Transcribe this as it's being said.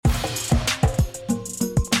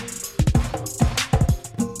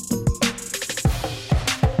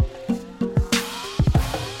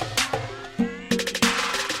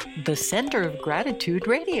Center of Gratitude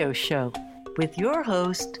radio show with your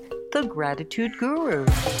host, the Gratitude Guru.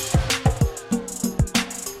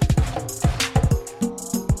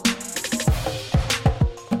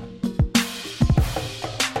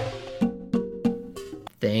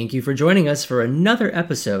 Thank you for joining us for another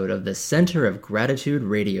episode of the Center of Gratitude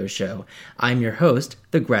radio show. I'm your host,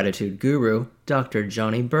 the Gratitude Guru, Dr.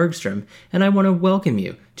 Johnny Bergstrom, and I want to welcome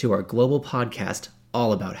you to our global podcast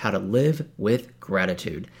all about how to live with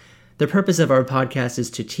gratitude. The purpose of our podcast is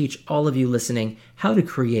to teach all of you listening how to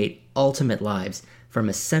create ultimate lives from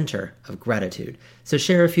a center of gratitude. So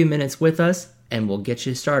share a few minutes with us, and we'll get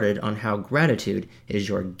you started on how gratitude is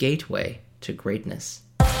your gateway to greatness.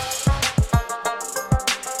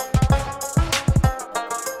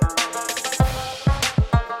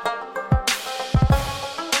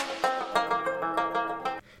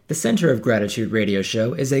 The Center of Gratitude radio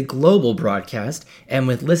show is a global broadcast, and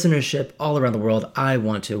with listenership all around the world, I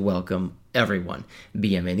want to welcome everyone.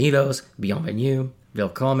 Bienvenidos, bienvenue,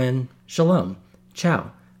 willkommen, shalom,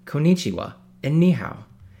 ciao, konnichiwa, and ni hao.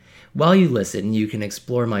 While you listen, you can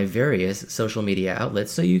explore my various social media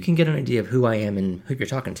outlets so you can get an idea of who I am and who you're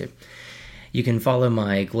talking to. You can follow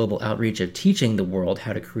my global outreach of teaching the world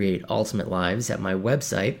how to create ultimate lives at my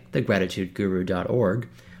website, thegratitudeguru.org.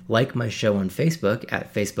 Like my show on Facebook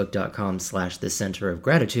at facebook.com/The Center of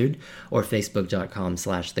Gratitude or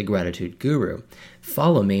facebook.com/The Gratitude Guru.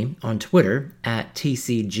 Follow me on Twitter at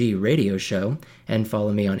TCG Radio Show and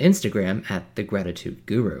follow me on Instagram at The Gratitude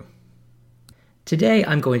Guru. Today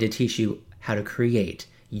I'm going to teach you how to create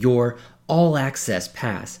your all-access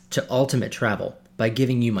pass to ultimate travel by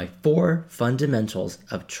giving you my 4 fundamentals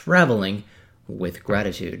of traveling with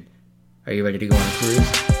gratitude. Are you ready to go on a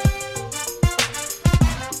cruise?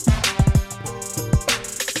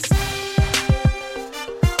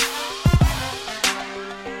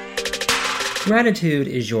 Gratitude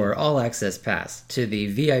is your all-access pass to the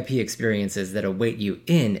VIP experiences that await you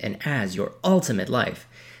in and as your ultimate life.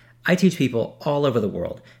 I teach people all over the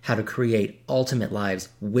world how to create ultimate lives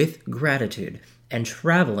with gratitude, and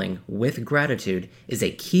traveling with gratitude is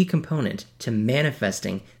a key component to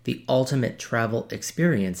manifesting the ultimate travel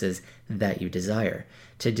experiences that you desire.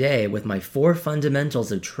 Today, with my 4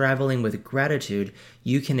 fundamentals of traveling with gratitude,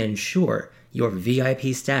 you can ensure your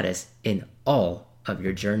VIP status in all of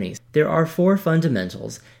your journeys. There are 4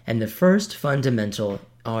 fundamentals, and the first fundamental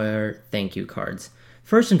are thank you cards.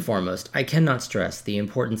 First and foremost, I cannot stress the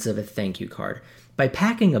importance of a thank you card. By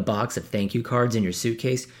packing a box of thank you cards in your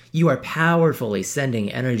suitcase, you are powerfully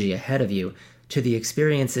sending energy ahead of you to the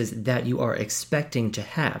experiences that you are expecting to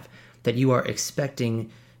have, that you are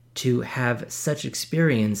expecting to have such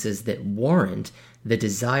experiences that warrant the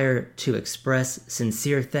desire to express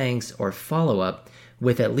sincere thanks or follow-up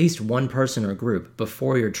with at least one person or group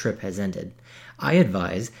before your trip has ended. I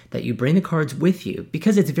advise that you bring the cards with you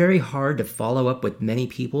because it's very hard to follow up with many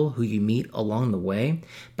people who you meet along the way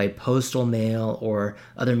by postal mail or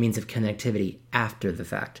other means of connectivity after the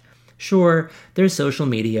fact. Sure, there's social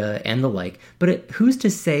media and the like, but who's to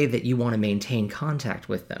say that you want to maintain contact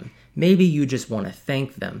with them? Maybe you just want to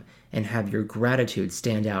thank them and have your gratitude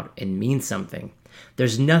stand out and mean something.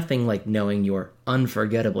 There's nothing like knowing you're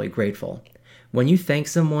unforgettably grateful. When you thank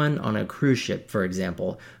someone on a cruise ship, for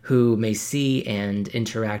example, who may see and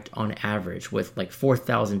interact on average with like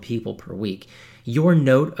 4,000 people per week, your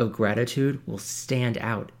note of gratitude will stand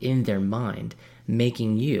out in their mind,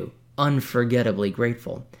 making you unforgettably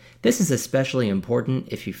grateful. This is especially important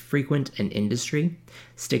if you frequent an industry.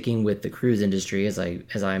 Sticking with the cruise industry, as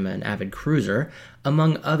I'm an avid cruiser,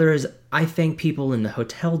 among others, I thank people in the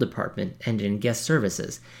hotel department and in guest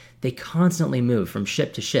services. They constantly move from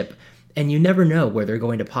ship to ship, and you never know where they're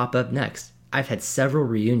going to pop up next. I've had several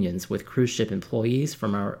reunions with cruise ship employees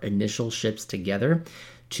from our initial ships together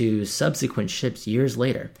to subsequent ships years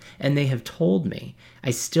later, and they have told me,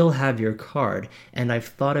 I still have your card, and I've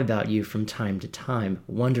thought about you from time to time,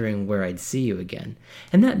 wondering where I'd see you again.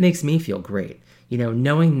 And that makes me feel great,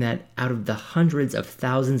 knowing that out of the hundreds of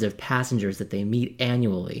thousands of passengers that they meet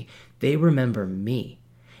annually, they remember me.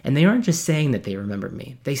 And they aren't just saying that they remember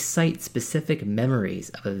me. They cite specific memories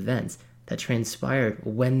of events that transpired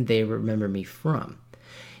when they remember me from.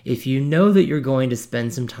 If you know that you're going to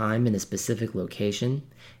spend some time in a specific location,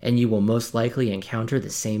 and you will most likely encounter the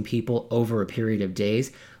same people over a period of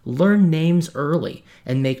days, learn names early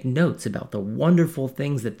and make notes about the wonderful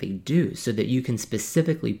things that they do so that you can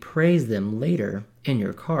specifically praise them later in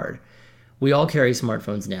your card. We all carry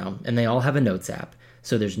smartphones now, and they all have a notes app,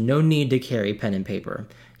 so there's no need to carry pen and paper.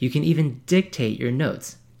 You can even dictate your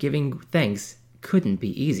notes. Giving thanks couldn't be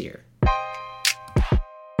easier.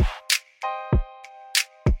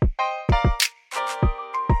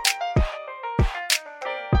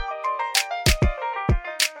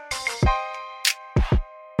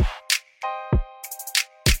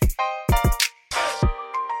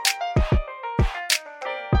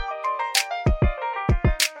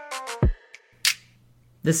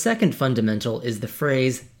 The second fundamental is the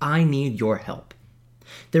phrase, I need your help.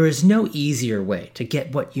 There is no easier way to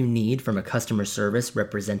get what you need from a customer service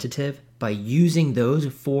representative by using those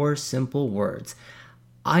 4 simple words.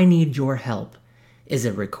 I need your help is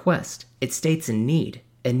a request. It states a need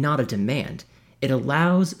and not a demand. It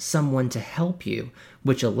allows someone to help you,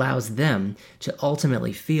 which allows them to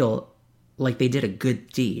ultimately feel like they did a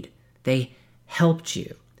good deed. They helped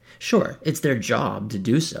you. Sure, it's their job to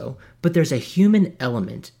do so, but there's a human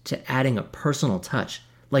element to adding a personal touch,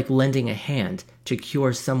 like lending a hand to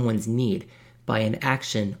cure someone's need by an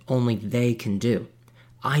action only they can do.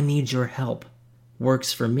 I need your help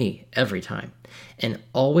works for me every time, and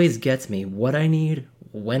always gets me what I need,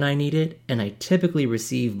 when I need it, and I typically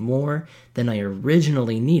receive more than I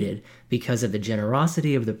originally needed because of the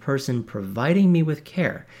generosity of the person providing me with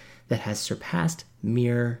care that has surpassed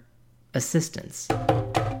mere assistance.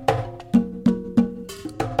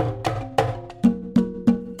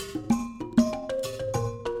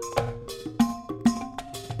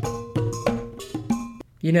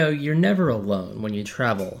 You know, you're never alone when you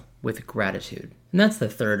travel with gratitude. And that's the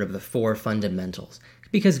third of the 4 fundamentals.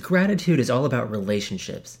 Because gratitude is all about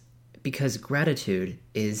relationships. Because gratitude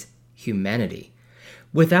is humanity.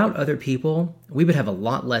 Without other people, we would have a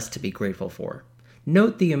lot less to be grateful for.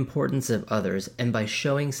 Note the importance of others, and by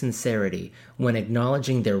showing sincerity when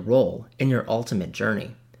acknowledging their role in your ultimate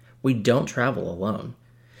journey. We don't travel alone.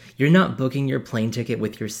 You're not booking your plane ticket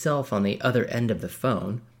with yourself on the other end of the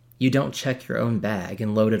phone. You don't check your own bag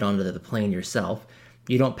and load it onto the plane yourself.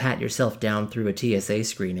 You don't pat yourself down through a TSA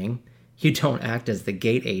screening. You don't act as the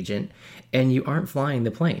gate agent, and you aren't flying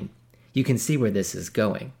the plane. You can see where this is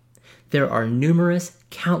going. There are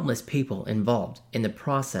countless people involved in the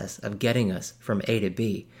process of getting us from A to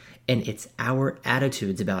B, and it's our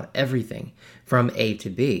attitudes about everything from A to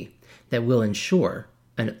B that will ensure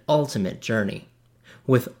an ultimate journey.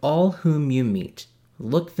 With all whom you meet,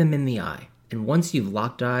 look them in the eye. And once you've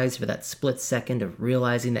locked eyes for that split second of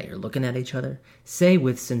realizing that you're looking at each other, say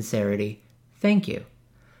with sincerity, thank you.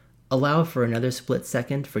 Allow for another split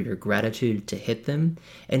second for your gratitude to hit them,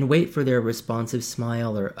 and wait for their responsive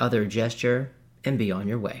smile or other gesture, and be on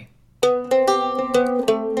your way.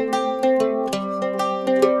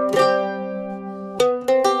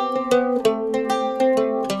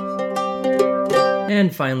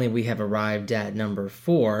 And finally, we have arrived at number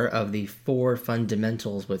 4 of the 4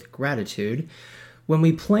 fundamentals with gratitude. When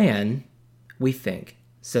we plan, we think.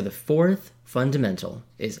 So the 4th fundamental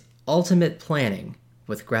is ultimate planning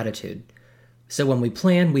with gratitude. So when we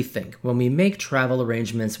plan, we think. When we make travel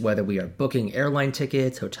arrangements, whether we are booking airline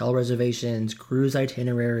tickets, hotel reservations, cruise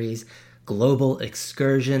itineraries, global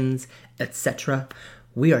excursions, etc.,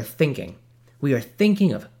 we are thinking. We are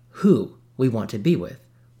thinking of who we want to be with,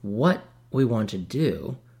 what we want to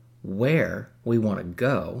do, where we want to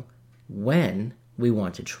go, when we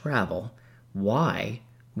want to travel, why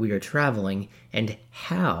we are traveling, and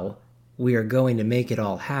how we are going to make it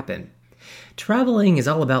all happen. Traveling is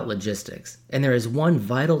all about logistics, and there is one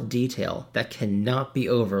vital detail that cannot be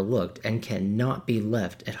overlooked and cannot be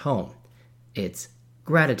left at home. It's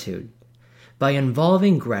gratitude. By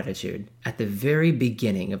involving gratitude at the very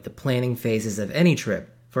beginning of the planning phases of any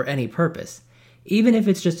trip for any purpose, even if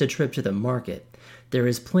it's just a trip to the market, there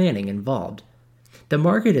is planning involved. The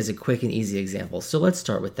market is a quick and easy example, so let's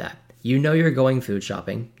start with that. You know you're going food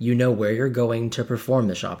shopping. You know where you're going to perform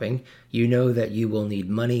the shopping. You know that you will need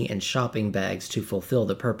money and shopping bags to fulfill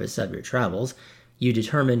the purpose of your travels. You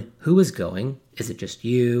determine who is going. Is it just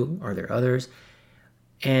you? Are there others?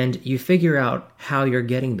 And you figure out how you're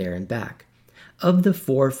getting there and back. Of the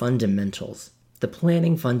 4 fundamentals, the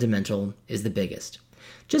planning fundamental is the biggest.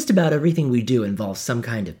 Just about everything we do involves some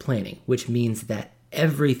kind of planning, which means that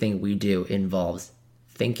everything we do involves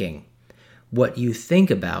thinking. What you think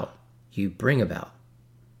about, you bring about.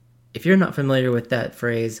 If you're not familiar with that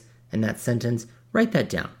phrase and that sentence, write that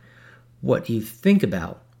down. What you think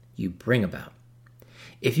about, you bring about.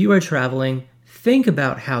 If you are traveling, think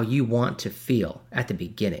about how you want to feel at the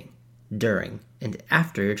beginning, during, and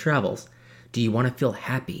after your travels. Do you want to feel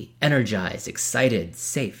happy, energized, excited,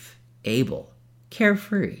 safe, able,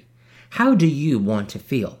 carefree? How do you want to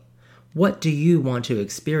feel? What do you want to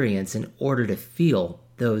experience in order to feel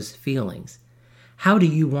those feelings? How do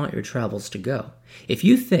you want your travels to go? If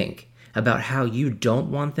you think about how you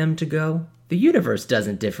don't want them to go, the universe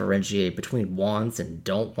doesn't differentiate between wants and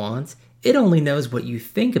don't wants. It only knows what you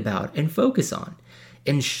think about and focus on.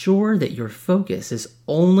 Ensure that your focus is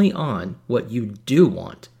only on what you do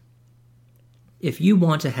want. If you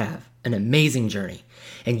want to have an amazing journey,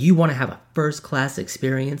 and you want to have a first-class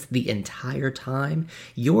experience the entire time,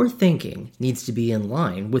 your thinking needs to be in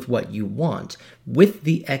line with what you want, with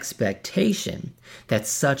the expectation that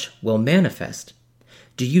such will manifest.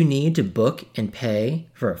 Do you need to book and pay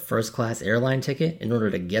for a first-class airline ticket in order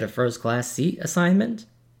to get a first-class seat assignment?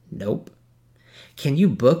 Nope. Can you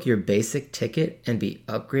book your basic ticket and be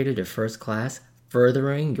upgraded to first class,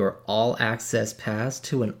 furthering your all-access pass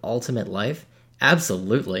to an ultimate life?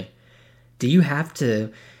 Absolutely. Do you have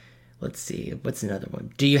to, what's another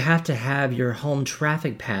one? Do you have to have your home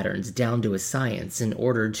traffic patterns down to a science in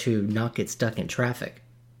order to not get stuck in traffic?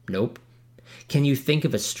 Nope. Can you think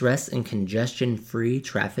of a stress and congestion-free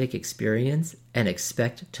traffic experience and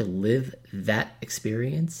expect to live that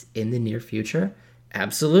experience in the near future?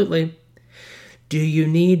 Absolutely. Do you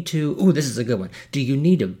need to, this is a good one. Do you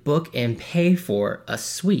need to book and pay for a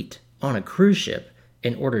suite on a cruise ship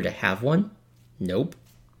in order to have one? Nope.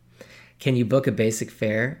 Can you book a basic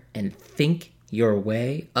fare and think your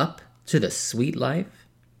way up to the sweet life?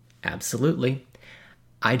 Absolutely.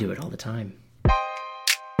 I do it all the time.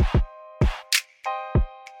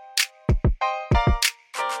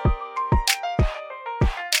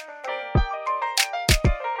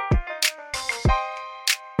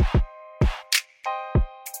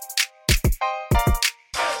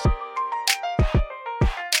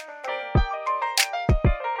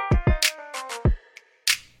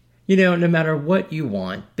 No matter what you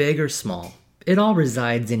want, big or small, it all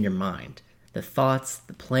resides in your mind. The thoughts,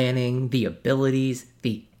 the planning, the abilities,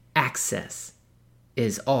 the access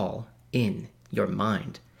is all in your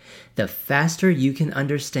mind. The faster you can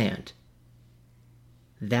understand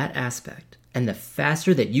that aspect, and the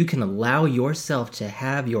faster that you can allow yourself to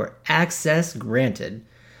have your access granted,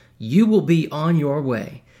 you will be on your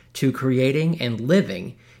way to creating and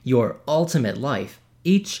living your ultimate life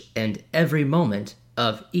each and every moment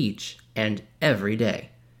of each and every day.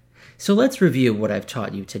 So let's review what I've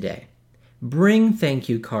taught you today. Bring thank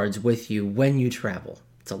you cards with you when you travel.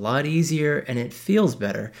 It's a lot easier and it feels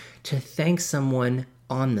better to thank someone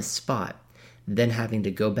on the spot than having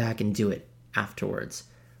to go back and do it afterwards.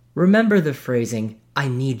 Remember the phrasing, I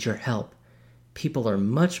need your help. People are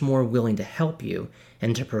much more willing to help you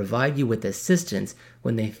and to provide you with assistance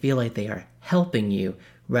when they feel like they are helping you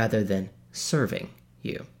rather than serving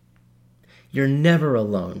you. You're never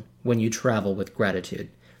alone when you travel with gratitude.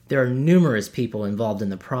 There are numerous people involved in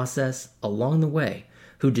the process along the way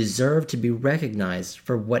who deserve to be recognized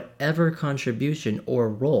for whatever contribution or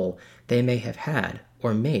role they may have had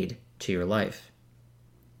or made to your life.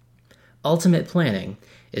 Ultimate planning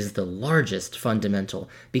is the largest fundamental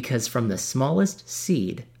because from the smallest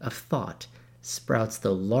seed of thought sprouts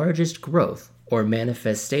the largest growth or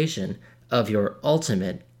manifestation of your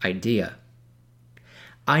ultimate idea.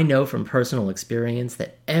 I know from personal experience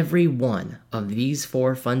that every one of these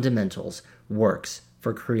 4 fundamentals works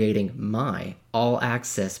for creating my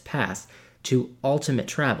all-access pass to ultimate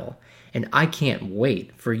travel, and I can't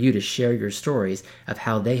wait for you to share your stories of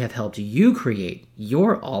how they have helped you create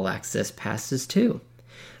your all-access passes too.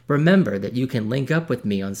 Remember that you can link up with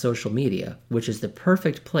me on social media, which is the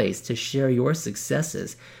perfect place to share your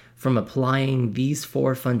successes from applying these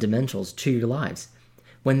 4 fundamentals to your lives.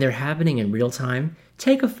 When they're happening in real time,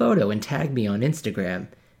 take a photo and tag me on Instagram.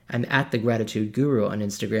 I'm at The Gratitude Guru on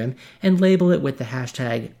Instagram, and label it with the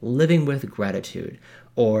hashtag #LivingWithGratitude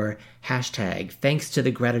or hashtag Thanks to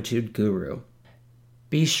the Gratitude Guru.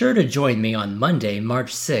 Be sure to join me on Monday,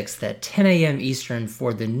 March 6th at 10 a.m. Eastern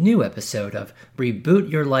for the new episode of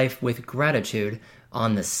Reboot Your Life with Gratitude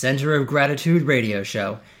on the Center of Gratitude radio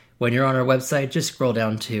show. When you're on our website, just scroll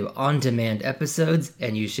down to on-demand episodes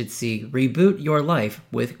and you should see Reboot Your Life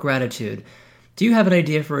with Gratitude. Do you have an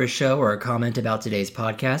idea for a show or a comment about today's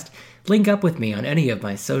podcast? Link up with me on any of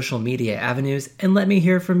my social media avenues and let me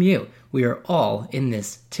hear from you. We are all in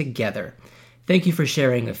this together. Thank you for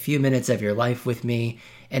sharing a few minutes of your life with me,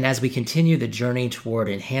 and as we continue the journey toward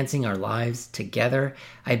enhancing our lives together,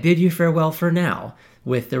 I bid you farewell for now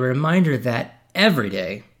with the reminder that every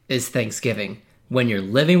day is Thanksgiving when you're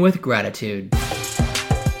living with gratitude.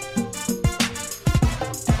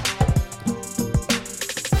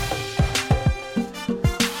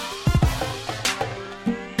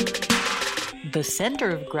 The Center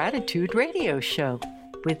of Gratitude radio show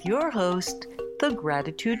with your host, the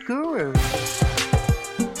Gratitude Guru.